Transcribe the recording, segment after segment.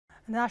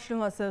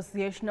National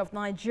Association of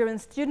Nigerian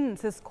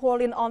Students is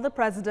calling on the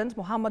President,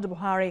 Muhammadu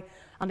Buhari,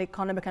 and the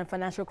Economic and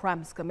Financial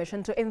Crimes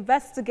Commission to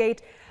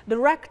investigate the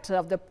Rector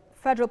of the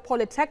Federal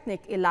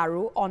Polytechnic,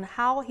 Ilaro, on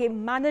how he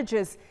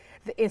manages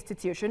the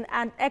institution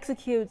and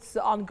executes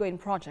ongoing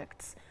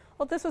projects.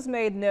 Well, this was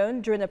made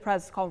known during a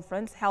press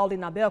conference held in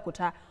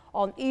Abeokuta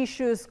on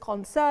issues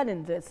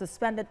concerning the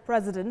suspended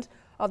president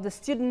of the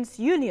Students'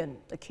 Union,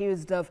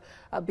 accused of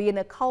being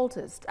a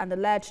cultist and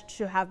alleged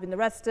to have been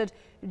arrested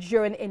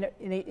during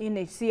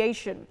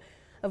initiation.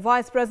 The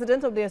vice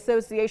president of the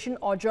association,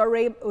 Ojo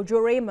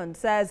Raymond,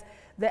 says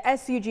the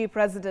SUG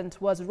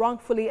president was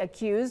wrongfully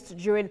accused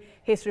during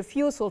his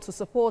refusal to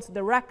support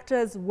the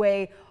rector's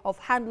way of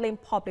handling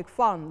public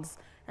funds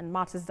and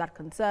matters that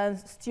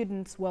concerns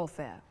students'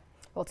 welfare.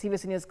 Well,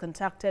 TVC News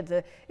contacted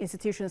the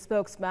institution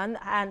spokesman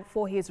and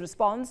for his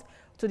response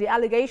to the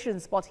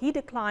allegations, but he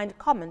declined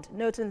comment,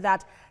 noting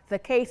that the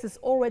case is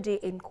already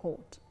in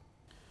court.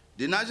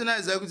 The National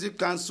Executive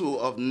Council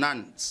of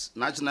NANS,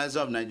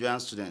 Nationalism of Nigerian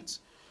Students,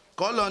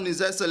 called on His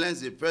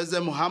Excellency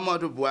President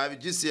Muhammadu Buhari,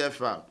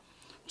 GCFR,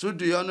 through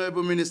the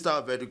Honorable Minister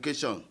of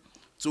Education,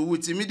 to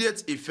with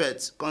immediate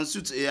effect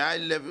constitute a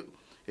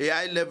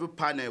high-level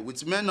panel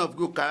with men of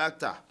good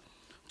character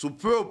to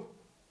probe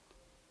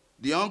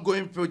the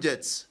ongoing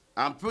projects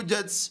and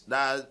projects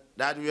that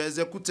were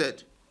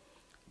executed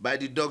by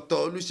the Dr.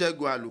 Olusegun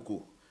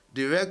Aluko,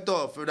 the Rector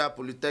of Federal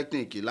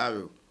Polytechnic,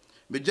 Ilaro.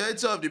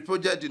 Majority of the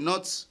project did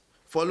not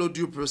follow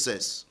due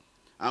process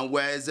and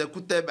were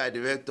executed by the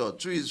Rector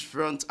through his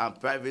front and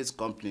private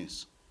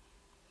companies.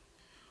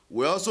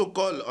 We also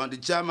call on the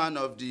chairman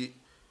of the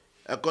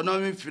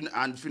Economic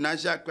and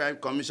Financial Crime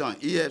Commission,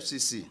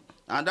 EFCC,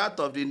 and that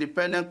of the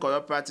Independent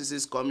Corrupt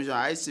Practices Commission,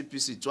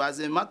 ICPC, to, as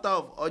a matter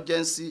of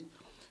urgency,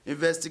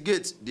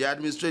 investigate the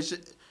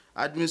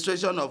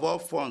administration of all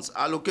funds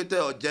allocated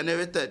or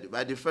generated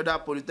by the Federal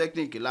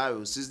Polytechnic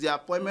Ilaro since the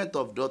appointment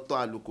of Dr.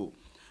 Aluko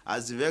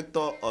as the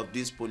rector of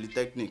this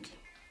polytechnic.